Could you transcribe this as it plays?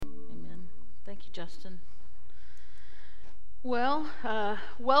Thank you, Justin. Well,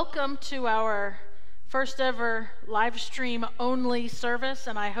 welcome to our first ever live stream only service,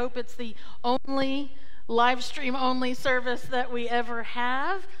 and I hope it's the only live stream only service that we ever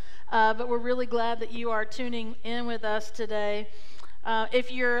have. But we're really glad that you are tuning in with us today.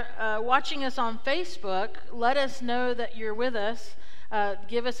 If you're watching us on Facebook, let us know that you're with us.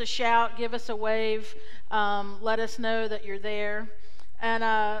 Give us a shout, give us a wave, let us know that you're there,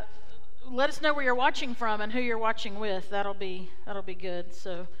 and let us know where you're watching from and who you're watching with. That'll be good.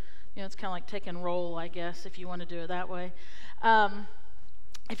 So, it's kind of like taking roll, I guess, if you want to do it that way.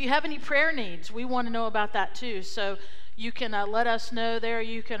 If you have any prayer needs, we want to know about that too. So you can let us know there.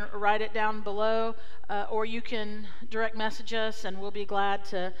 You can write it down below, or you can direct message us, and we'll be glad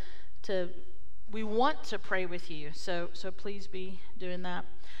to. We want to pray with you. So please be doing that.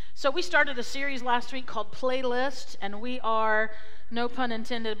 So we started a series last week called Playlist, and we are, no pun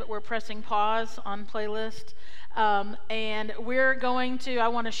intended, but we're pressing pause on Playlist. And I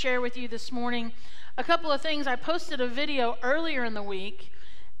want to share with you this morning a couple of things. I posted a video earlier in the week,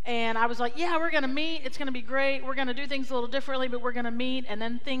 and I was like, yeah, we're going to meet. It's going to be great. We're going to do things a little differently, but we're going to meet. And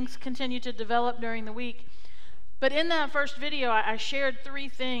then things continue to develop during the week. But in that first video, I shared 3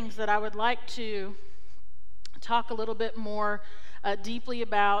 things that I would like to talk a little bit more deeply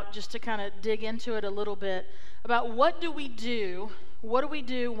about, just to kind of dig into it a little bit, about what do we do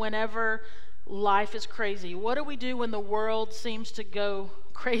whenever life is crazy? What do we do when the world seems to go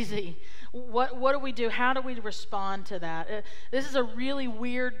crazy? What do we do? How do we respond to that? This is a really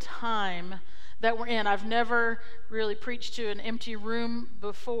weird time that we're in. I've never really preached to an empty room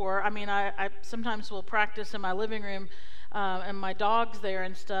before. I mean, I sometimes will practice in my living room, and my dog's there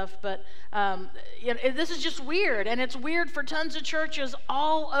and stuff, but this is just weird, and it's weird for tons of churches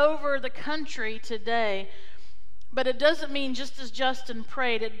all over the country today. But it doesn't mean, just as Justin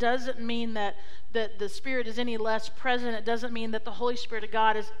prayed, it doesn't mean that the Spirit is any less present. It doesn't mean that the Holy Spirit of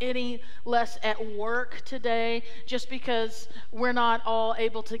God is any less at work today, just because we're not all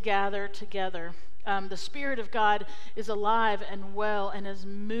able to gather together. The Spirit of God is alive and well and is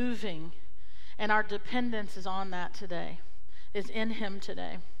moving, and our dependence is on that today, is in Him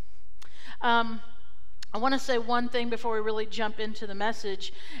today. I want to say one thing before we really jump into the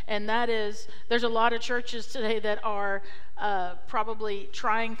message, and that is there's a lot of churches today that are probably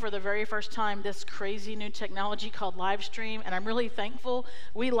trying for the very first time this crazy new technology called live stream, and I'm really thankful.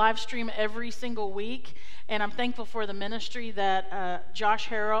 We live stream every single week, and I'm thankful for the ministry that Josh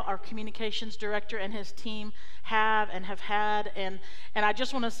Harrell, our communications director, and his team have had, and I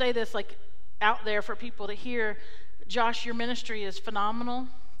just want to say this like out there for people to hear. Josh, your ministry is phenomenal,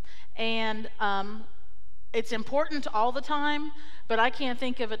 and it's important all the time, but I can't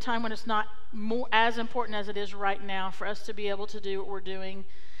think of a time when it's not more as important as it is right now for us to be able to do what we're doing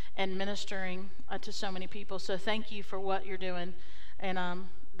and ministering to so many people. So thank you for what you're doing. And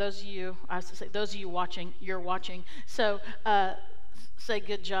those of you watching, you're watching. So say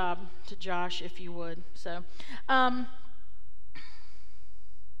good job to Josh if you would. So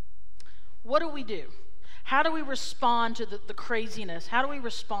what do we do? How do we respond to the craziness? How do we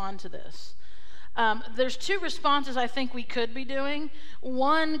respond to this? There's 2 responses I think we could be doing.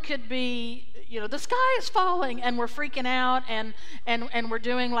 One could be, the sky is falling and we're freaking out and we're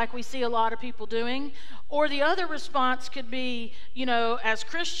doing like we see a lot of people doing. Or the other response could be, as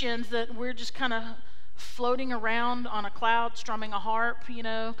Christians, that we're just kind of floating around on a cloud, strumming a harp, kind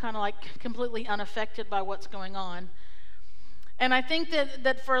of like completely unaffected by what's going on. And I think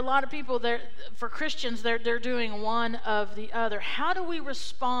that for a lot of people, for Christians, they're doing one of the other. How do we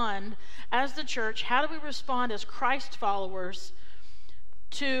respond as the church? How do we respond as Christ followers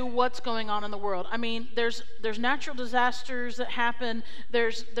to what's going on in the world? I mean, there's natural disasters that happen.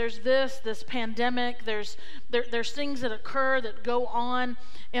 There's this pandemic. There's things that occur that go on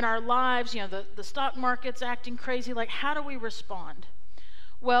in our lives. The stock market's acting crazy. Like, how do we respond?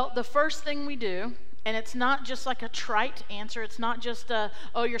 Well, the first thing we do. And it's not just like a trite answer. It's not just,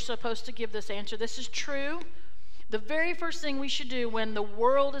 you're supposed to give this answer. This is true. The very first thing we should do when the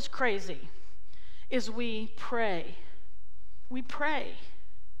world is crazy is we pray. We pray.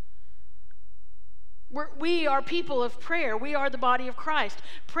 We are people of prayer. We are the body of Christ.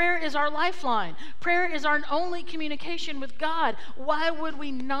 Prayer is our lifeline. Prayer is our only communication with God. Why would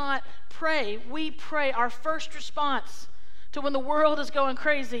we not pray? We pray. Our first response to when the world is going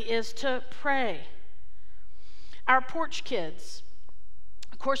crazy is to pray. Our Porch kids,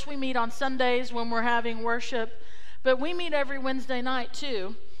 of course, we meet on Sundays when we're having worship, but we meet every Wednesday night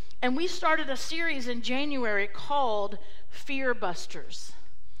too. And we started a series in January called Fear Busters.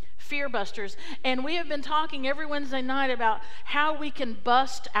 Fear Busters. And we have been talking every Wednesday night about how we can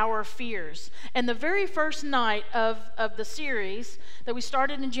bust our fears. And the very first night of the series that we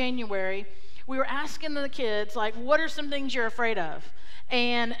started in January, we were asking the kids, like, what are some things you're afraid of?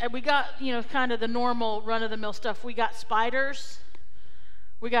 And we got, kind of the normal run-of-the-mill stuff. We got spiders.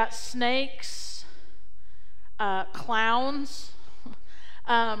 We got snakes. Clowns.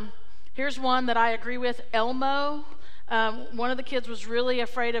 Here's one that I agree with, Elmo. One of the kids was really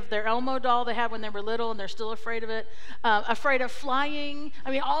afraid of their Elmo doll they had when they were little, and they're still afraid of it. Afraid of flying.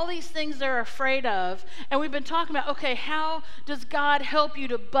 I mean, all these things they're afraid of. And we've been talking about, okay, how does God help you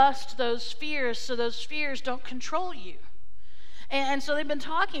to bust those fears so those fears don't control you? And so they've been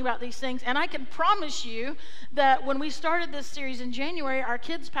talking about these things, and I can promise you that when we started this series in January, our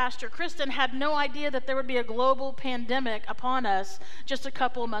kids' pastor, Kristen, had no idea that there would be a global pandemic upon us just a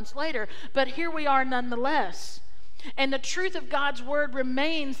couple of months later. But here we are nonetheless. And the truth of God's word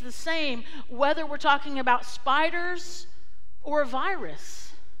remains the same, whether we're talking about spiders or a virus.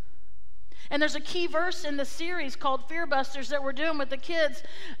 And there's a key verse in the series called Fear Busters that we're doing with the kids.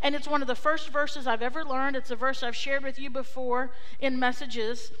 And it's one of the first verses I've ever learned. It's a verse I've shared with you before in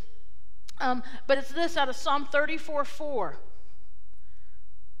messages. But it's this out of Psalm 34:4.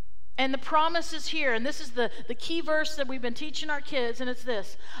 And the promise is here. And this is the key verse that we've been teaching our kids. And it's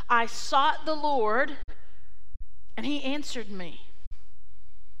this: I sought the Lord, and he answered me.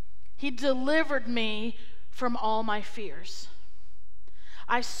 He delivered me from all my fears.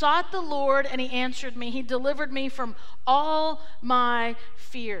 I sought the Lord, and he answered me. He delivered me from all my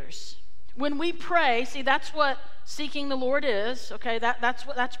fears. When we pray, see, that's what seeking the Lord is, okay?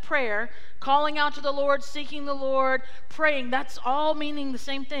 That's prayer. Calling out to the Lord, seeking the Lord, praying, that's all meaning the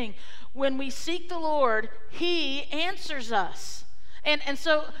same thing. When we seek the Lord, he answers us. And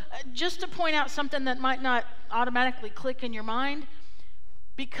so just to point out something that might not automatically click in your mind,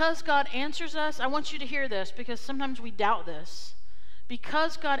 because God answers us, I want you to hear this, because sometimes we doubt this.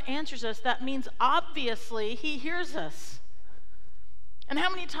 Because God answers us, that means obviously he hears us. And how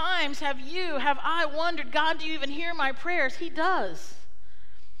many times have I wondered, God, do you even hear my prayers? He does.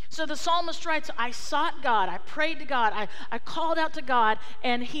 So the psalmist writes, I sought God, I prayed to God, I called out to God,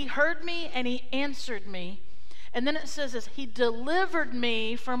 and he heard me and he answered me. And then it says this: he delivered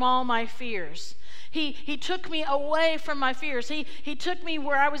me from all my fears. He took me away from my fears. He took me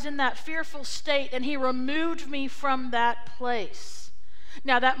where I was in that fearful state, and he removed me from that place.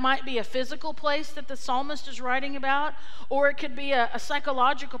 Now, that might be a physical place that the psalmist is writing about, or it could be a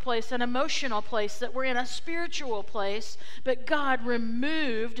psychological place, an emotional place, that we're in a spiritual place, but God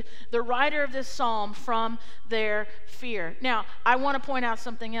removed the writer of this psalm from their fear. Now, I want to point out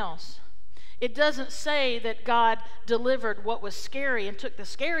something else. It doesn't say that God delivered what was scary and took the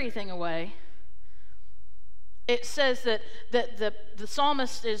scary thing away. It says that the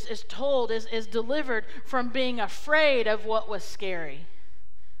psalmist is delivered from being afraid of what was scary.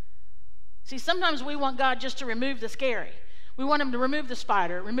 See, sometimes we want God just to remove the scary. We want him to remove the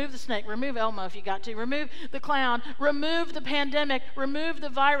spider, remove the snake, remove Elmo if you got to, remove the clown, remove the pandemic, remove the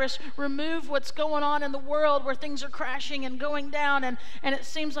virus, remove what's going on in the world where things are crashing and going down and it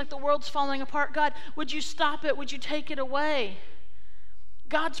seems like the world's falling apart. God, would you stop it? Would you take it away?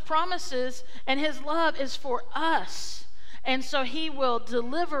 God's promises and his love is for us. And so he will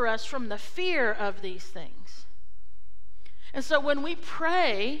deliver us from the fear of these things. And so when we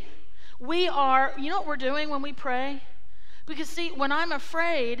pray, you know what we're doing when we pray? Because see, when I'm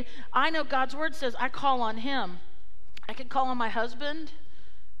afraid, I know God's word says I call on him. I could call on my husband.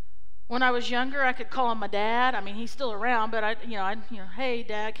 When I was younger, I could call on my dad. I mean, he's still around, but hey,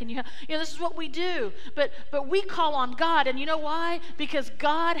 Dad, can you help? This is what we do. But we call on God, and you know why? Because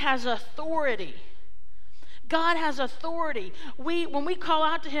God has authority. God has authority. When we call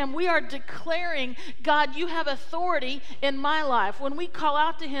out to him, we are declaring, God, you have authority in my life. When we call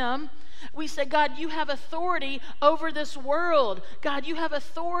out to him, we say, God, you have authority over this world. God, you have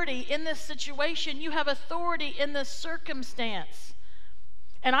authority in this situation. You have authority in this circumstance.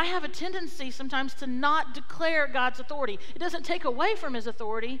 And I have a tendency sometimes to not declare God's authority. It doesn't take away from his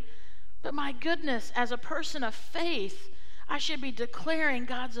authority, but my goodness, as a person of faith, I should be declaring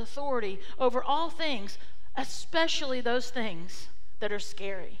God's authority over all things, especially those things that are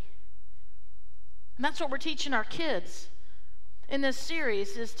scary. And that's what we're teaching our kids in this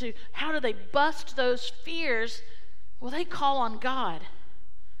series, is to how do they bust those fears? Well, they call on God.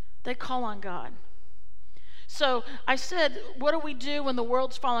 They call on God. So I said, what do we do when the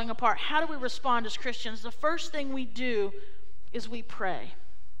world's falling apart? How do we respond as Christians? The first thing we do is we pray.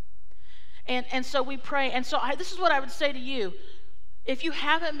 And so we pray. And so this is what I would say to you. If you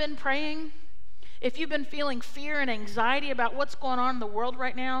haven't been praying, if you've been feeling fear and anxiety about what's going on in the world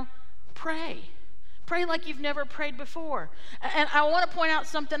right now, pray. Pray like you've never prayed before. And I want to point out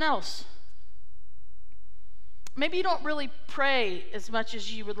something else. Maybe you don't really pray as much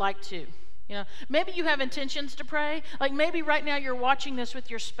as you would like to. Maybe you have intentions to pray. Like maybe right now you're watching this with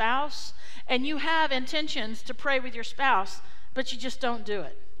your spouse and you have intentions to pray with your spouse, but you just don't do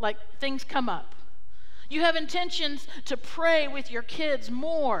it. Like things come up. You have intentions to pray with your kids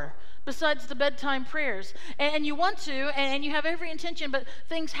more besides the bedtime prayers. And you want to, and you have every intention, but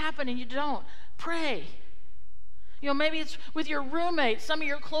things happen and you don't. Pray. Maybe it's with your roommate, some of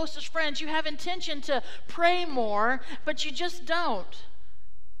your closest friends. You have intention to pray more, but you just don't.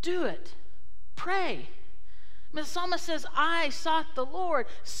 Do it. Pray. The psalmist says, I sought the Lord.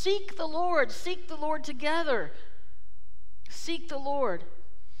 Seek the Lord. Seek the Lord together. Seek the Lord.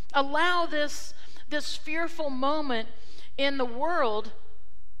 Allow this fearful moment in the world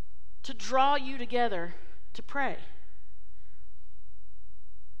to draw you together to pray.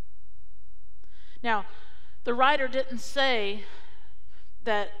 Now, the writer didn't say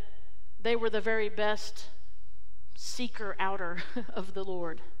that they were the very best seeker-outer of the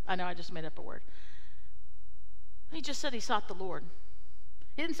Lord. I know I just made up a word. He just said he sought the Lord.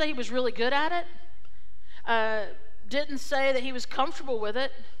 He didn't say he was really good at it. Didn't say that he was comfortable with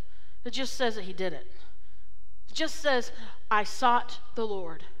it. It just says that he did it. It just says, I sought the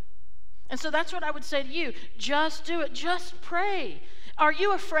Lord. And so that's what I would say to you. Just do it. Just pray. Are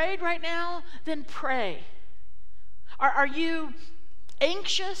you afraid right now? Then pray. Are you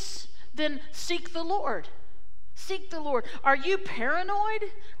anxious? Then seek the Lord. Seek the Lord. Are you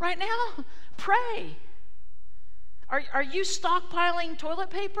paranoid right now? Pray. Are you stockpiling toilet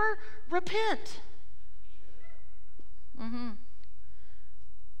paper? Repent.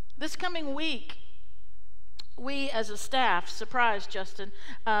 This coming week, we as a staff, surprise Justin,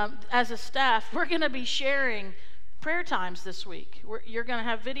 as a staff, we're going to be sharing prayer times this week. You're going to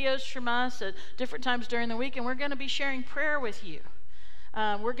have videos from us at different times during the week, and we're going to be sharing prayer with you.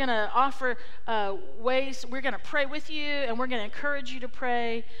 We're going to offer ways, we're going to pray with you, and we're going to encourage you to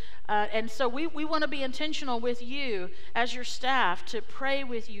pray. And so we want to be intentional with you as your staff to pray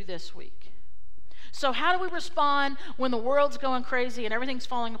with you this week. So how do we respond when the world's going crazy and everything's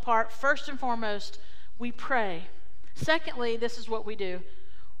falling apart? First and foremost, we pray. Secondly, this is what we do.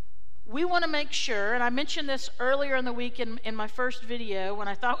 We want to make sure, and I mentioned this earlier in the week in my first video when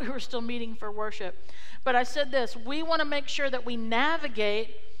I thought we were still meeting for worship, but I said this, we want to make sure that we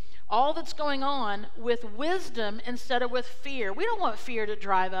navigate all that's going on with wisdom instead of with fear. We don't want fear to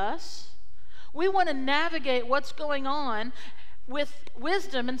drive us. We want to navigate what's going on with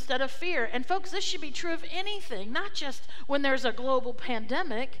wisdom instead of fear. And folks, this should be true of anything, not just when there's a global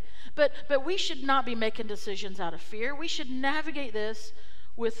pandemic, but we should not be making decisions out of fear. We should navigate this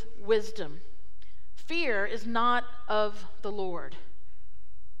with wisdom. Fear is not of the Lord.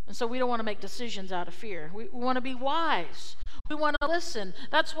 And so we don't want to make decisions out of fear. We want to be wise. We want to listen.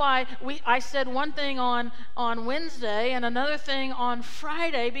 That's why I said one thing on Wednesday and another thing on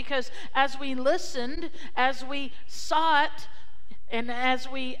Friday, because as we listened, as we sought, and as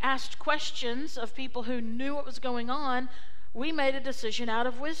we asked questions of people who knew what was going on, we made a decision out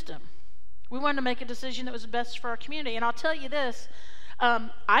of wisdom. We wanted to make a decision that was best for our community. And I'll tell you this,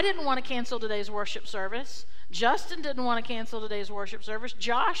 I didn't want to cancel today's worship service. Justin didn't want to cancel today's worship service.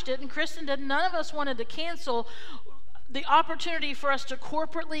 Josh didn't. Kristen didn't. None of us wanted to cancel the opportunity for us to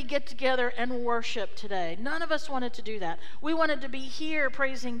corporately get together and worship today. None of us wanted to do that. We wanted to be here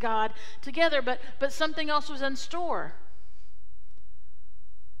praising God together, but something else was in store.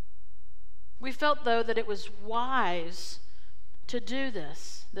 We felt, though, that it was wise to do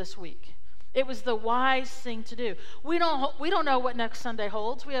this week. It was the wise thing to do. We don't know what next Sunday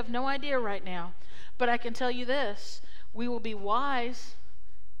holds. We have no idea right now. But I can tell you this, we will be wise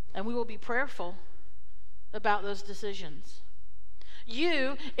and we will be prayerful about those decisions.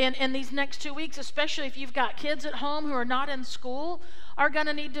 You, in these next 2 weeks, especially if you've got kids at home who are not in school, are going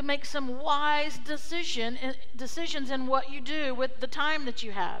to need to make some wise decisions in what you do with the time that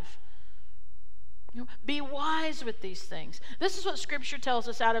you have. Be wise with these things. This is what Scripture tells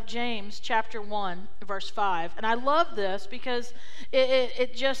us out of James chapter 1, verse 5. And I love this because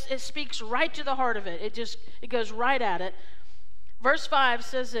it speaks right to the heart of it. It goes right at it. Verse 5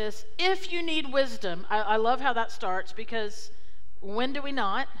 says this, if you need wisdom, I love how that starts because when do we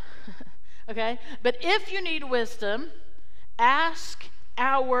not? Okay? But if you need wisdom, ask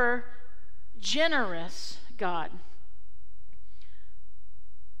our generous God.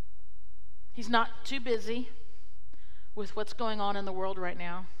 He's not too busy with what's going on in the world right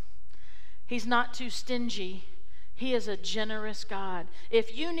now. He's not too stingy. He is a generous God.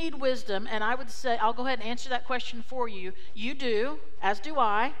 If you need wisdom, and I would say, I'll go ahead and answer that question for you. You do, as do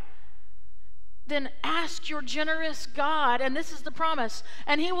I. then ask your generous God, and this is the promise,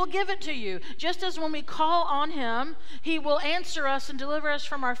 and he will give it to you. Just as when we call on him, he will answer us and deliver us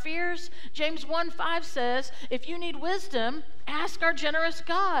from our fears. James 1:5 says, if you need wisdom, ask our generous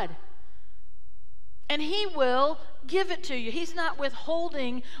God, and he will give it to you. He's not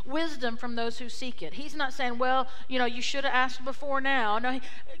withholding wisdom from those who seek it. He's not saying, well, you should have asked before now. No,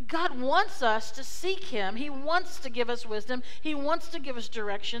 God wants us to seek him. He wants to give us wisdom. He wants to give us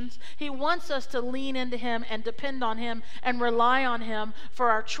directions. He wants us to lean into him and depend on him and rely on him for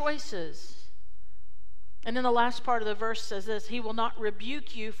our choices. And then the last part of the verse says this: he will not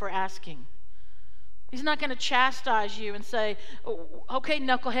rebuke you for asking. He's not going to chastise you and say, okay,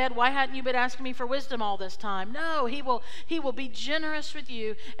 knucklehead, why hadn't you been asking me for wisdom all this time? No, he will be generous with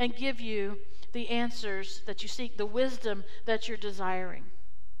you and give you the answers that you seek, the wisdom that you're desiring.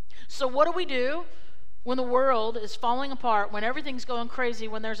 So what do we do when the world is falling apart, when everything's going crazy,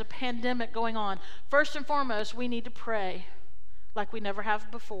 when there's a pandemic going on? First and foremost, we need to pray like we never have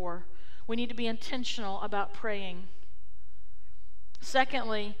before. We need to be intentional about praying.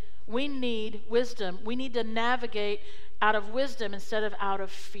 Secondly, we need wisdom. We need to navigate out of wisdom instead of out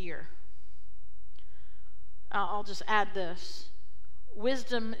of fear. I'll just add this.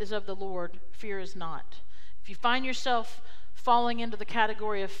 Wisdom is of the Lord, fear is not. If you find yourself falling into the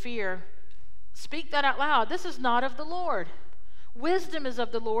category of fear, speak that out loud. This is not of the Lord. Wisdom is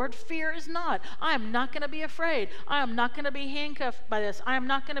of the Lord, fear is not. I am not going to be afraid. I am not going to be handcuffed by this. I am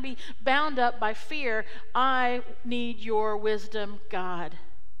not going to be bound up by fear. I need your wisdom, God.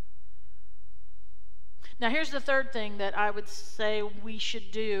 Now, here's the third thing that I would say we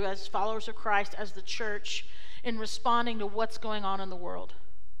should do as followers of Christ, as the church, in responding to what's going on in the world,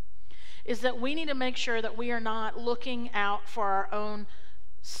 is that we need to make sure that we are not looking out for our own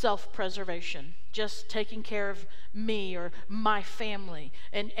self-preservation, just taking care of me or my family,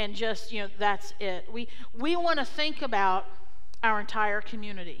 and just, that's it. We want to think about our entire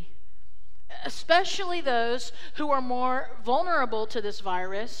community, especially those who are more vulnerable to this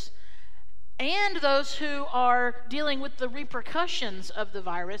virus, and those who are dealing with the repercussions of the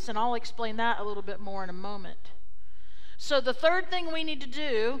virus, and I'll explain that a little bit more in a moment. So the third thing we need to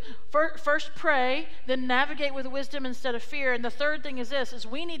do, first pray, then navigate with wisdom instead of fear, and the third thing is this, is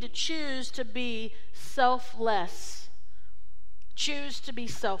we need to choose to be selfless. Choose to be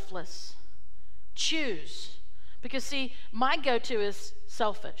selfless. Choose. Because see, my go-to is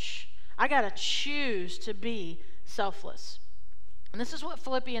selfish. I got to choose to be selfless. And this is what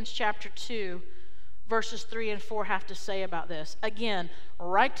Philippians chapter 2, verses 3 and 4 have to say about this. Again,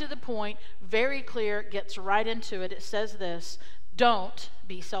 right to the point, very clear, gets right into it. It says this: don't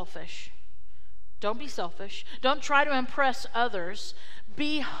be selfish. Don't be selfish. Don't try to impress others.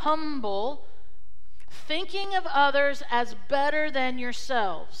 Be humble, thinking of others as better than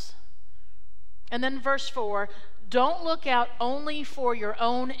yourselves. And then verse 4, don't look out only for your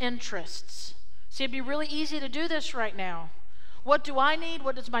own interests. See, it'd be really easy to do this right now. What do I need?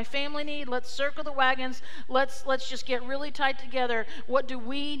 What does my family need? Let's circle the wagons. Let's just get really tight together. What do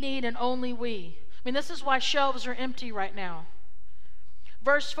we need, and only we? I mean, this is why shelves are empty right now.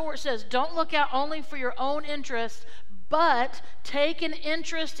 Verse 4 says, don't look out only for your own interests, but take an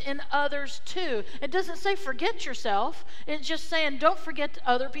interest in others too. It doesn't say forget yourself. It's just saying don't forget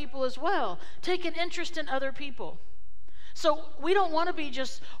other people as well. Take an interest in other people. So we don't want to be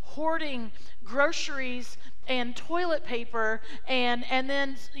just hoarding groceries and toilet paper and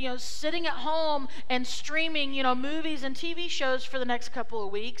then sitting at home and streaming movies and TV shows for the next couple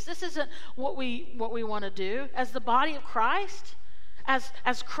of weeks. This isn't what we want to do as the body of Christ,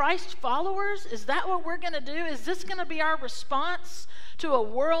 as Christ followers. Is that what we're going to do? Is this going to be our response to a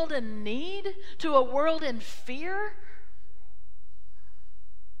world in need, to a world in fear?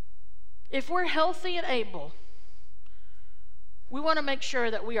 If we're healthy and able, we want to make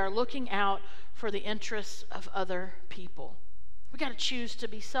sure that we are looking out for the interests of other people. We got to choose to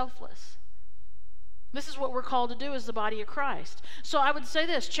be selfless. This is what we're called to do as the body of Christ. So I would say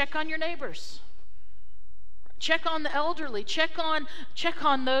this: check on your neighbors. Check on the elderly. Check on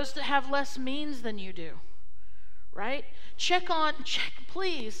those that have less means than you do. Right?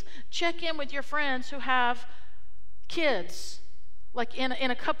 Please check in with your friends who have kids, like in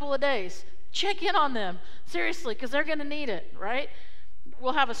a couple of days. Check in on them, seriously, because they're going to need it, right?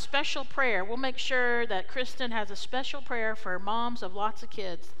 We'll have a special prayer. We'll make sure that Kristen has a special prayer for moms of lots of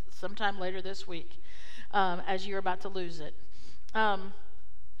kids sometime later this week, as you're about to lose it. I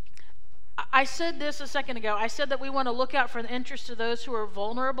said this a second ago. I said that we want to look out for the interests of those who are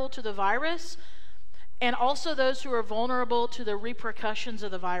vulnerable to the virus, and also those who are vulnerable to the repercussions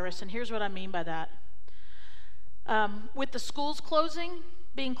of the virus. And here's what I mean by that. With the schools closing,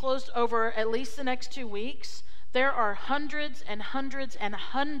 being closed over at least the next 2 weeks, there are hundreds and hundreds and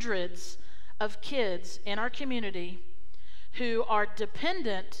hundreds of kids in our community who are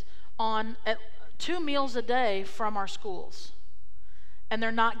dependent on 2 meals a day from our schools, and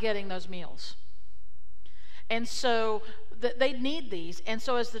they're not getting those meals. And so they need these. And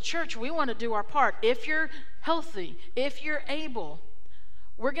so as the church, we want to do our part. If you're healthy, if you're able,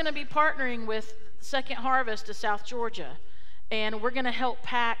 we're going to be partnering with Second Harvest of South Georgia. And we're going to help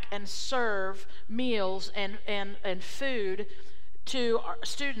pack and serve meals and food to our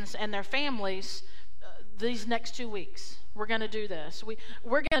students and their families these next 2 weeks. We're going to do this.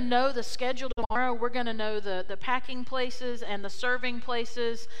 We're going to know the schedule tomorrow. We're going to know the packing places and the serving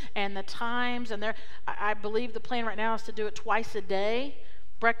places and the times. And I believe the plan right now is to do it twice a day,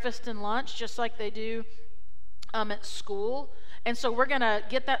 breakfast and lunch, just like they do at school. And so we're going to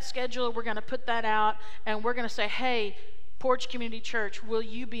get that schedule. We're going to put that out, and we're going to say, hey, Porch Community Church, will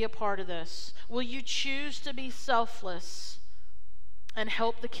you be a part of this? Will you choose to be selfless and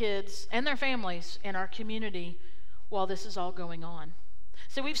help the kids and their families in our community while this is all going on?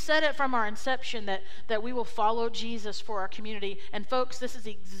 So we've said it from our inception that we will follow Jesus for our community. And folks, this is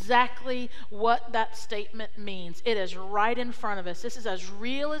exactly what that statement means. It is right in front of us. This is as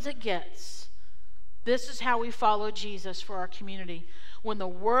real as it gets. This is how we follow Jesus for our community. When the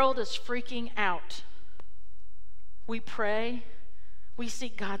world is freaking out, we pray, we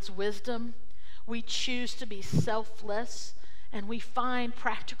seek God's wisdom, we choose to be selfless, and we find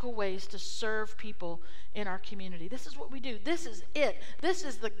practical ways to serve people in our community. This is what we do. This is it. This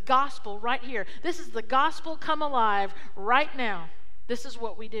is the gospel right here. This is the gospel come alive right now. This is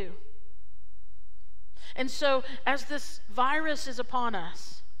what we do. And so as this virus is upon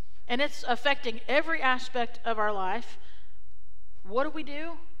us, and it's affecting every aspect of our life, what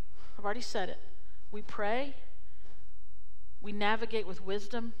do? I've already said it. We pray. We navigate with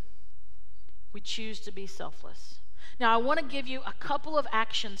wisdom. We choose to be selfless. Now, I want to give you a couple of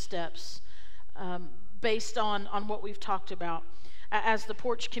action steps based on what we've talked about as the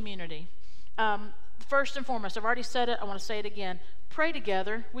Porch community. First and foremost, I've already said it. I want to say it again. Pray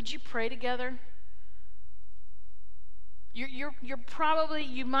together. Would you pray together?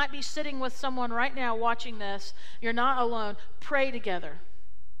 You might be sitting with someone right now watching this. You're not alone. Pray together.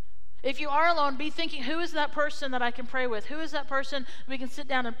 If you are alone, be thinking, who is that person that I can pray with? Who is that person we can sit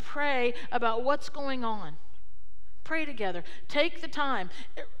down and pray about what's going on? Pray together. Take the time.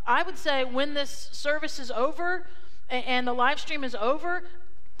 I would say when this service is over and the live stream is over,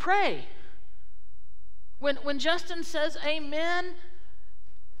 pray. When Justin says amen,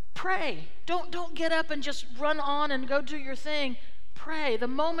 pray. Don't get up and just run on and go do your thing. Pray. The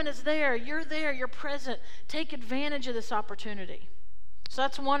moment is there. You're present. Take advantage of this opportunity. So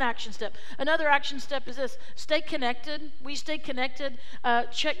that's one action step. Another action step is this: stay connected. We stay connected.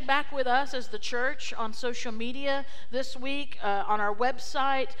 Check back with us as the church on social media this week, on our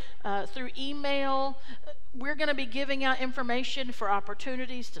website, through email. We're going to be giving out information for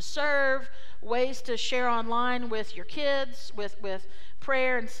opportunities to serve, ways to share online with your kids, with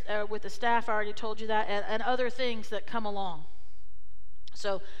prayer, and with the staff. I already told you that, and other things that come along.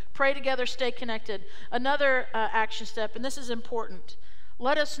 So pray together, stay connected. Another action step, and this is important: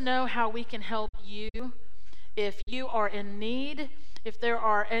 let us know how we can help you if you are in need, if there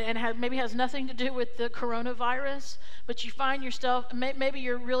are, maybe has nothing to do with the coronavirus, but you find yourself, maybe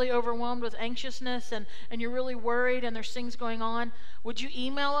you're really overwhelmed with anxiousness and you're really worried and there's things going on. Would you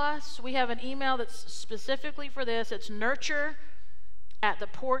email us? We have an email that's specifically for this. It's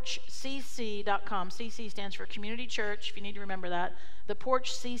nurture@theporchcc.com. CC stands for Community Church, if you need to remember that.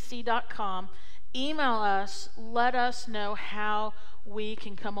 Theporchcc.com. Email us. Let us know how we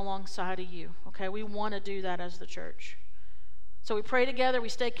can come alongside of you. Okay, we want to do that as the church. So we pray together, we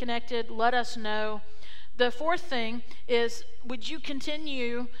stay connected. Let us know. The fourth thing is, would you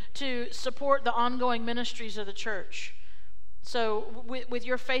continue to support the ongoing ministries of the church? So with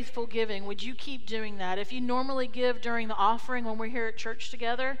your faithful giving, would you keep doing that? If you normally give during the offering when we're here at church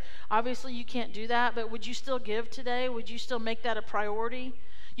together, obviously you can't do that, but would you still give today? Would you still make that a priority?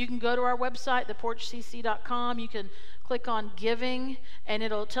 You can go to our website, theporchcc.com. You can click on giving, and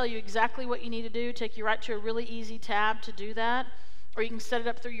it'll tell you exactly what you need to do, take you right to a really easy tab to do that. Or you can set it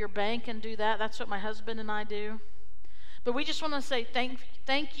up through your bank and do that. That's what my husband and I do. But we just want to say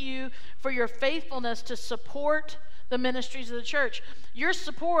thank you for your faithfulness to support the ministries of the church. Your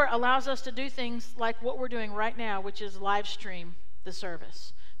support allows us to do things like what we're doing right now, which is live stream the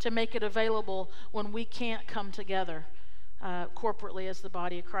service, to make it available when we can't come together corporately as the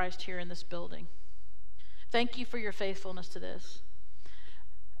body of Christ here in this building. Thank you for your faithfulness to this.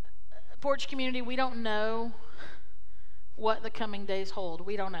 Porch community, we don't know what the coming days hold.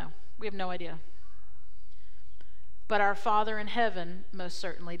 We don't know. We have no idea. But our Father in heaven most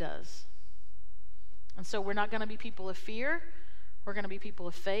certainly does. And so we're not going to be people of fear. We're going to be people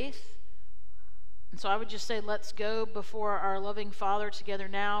of faith. And so I would just say, let's go before our loving Father together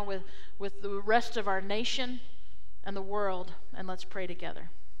now with the rest of our nation and the world, and let's pray together.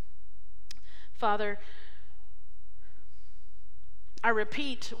 Father, I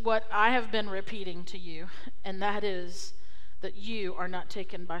repeat what I have been repeating to you, and that is that you are not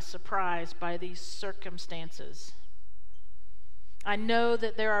taken by surprise by these circumstances. I know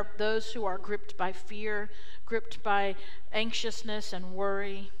that there are those who are gripped by fear, gripped by anxiousness and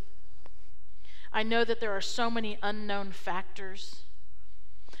worry. I know that there are so many unknown factors.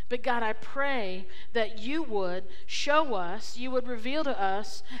 But God, I pray that you would show us, you would reveal to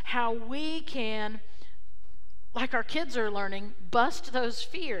us how we can, like our kids are learning, bust those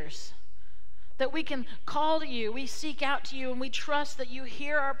fears. That we can call to you, we seek out to you, and we trust that you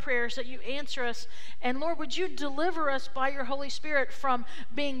hear our prayers, that you answer us. And Lord, would you deliver us by your Holy Spirit from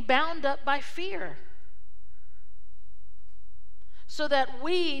being bound up by fear? So that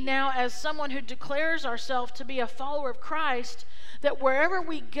we now, as someone who declares ourselves to be a follower of Christ, that wherever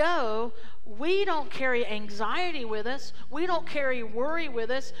we go, we don't carry anxiety with us. We don't carry worry with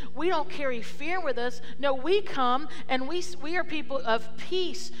us. We don't carry fear with us. No, we come and we are people of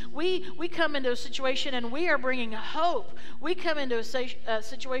peace. We come into a situation and we are bringing hope. We come into a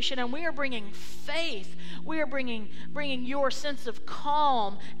situation and we are bringing faith. We are bringing your sense of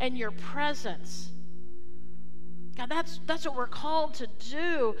calm and your presence. God, that's what we're called to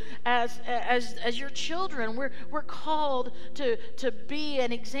do as your children. We're called to be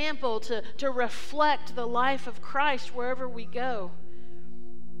an example, to reflect the life of Christ wherever we go.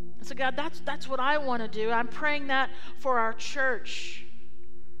 And so God, that's what I want to do. I'm praying that for our church,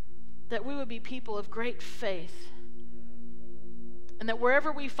 that we would be people of great faith. And that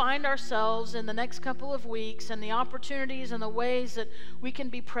wherever we find ourselves in the next couple of weeks and the opportunities and the ways that we can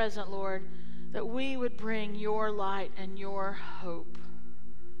be present, Lord, that we would bring your light and your hope.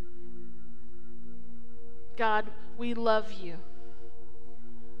 God, we love you.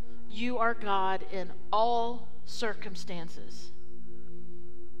 You are God in all circumstances.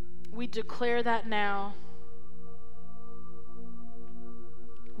 We declare that now.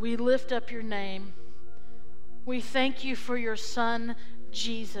 We lift up your name. We thank you for your Son,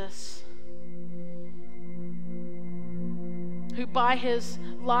 Jesus, who by his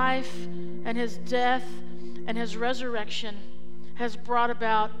life and his death and his resurrection has brought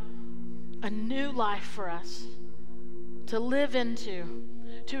about a new life for us to live into,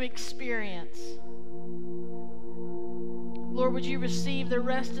 to experience. Lord, would you receive the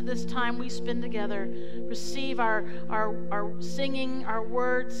rest of this time we spend together, receive our singing, our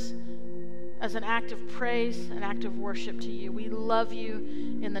words as an act of praise, an act of worship to you. We love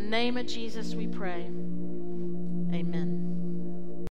you. In the name of Jesus we pray. Amen.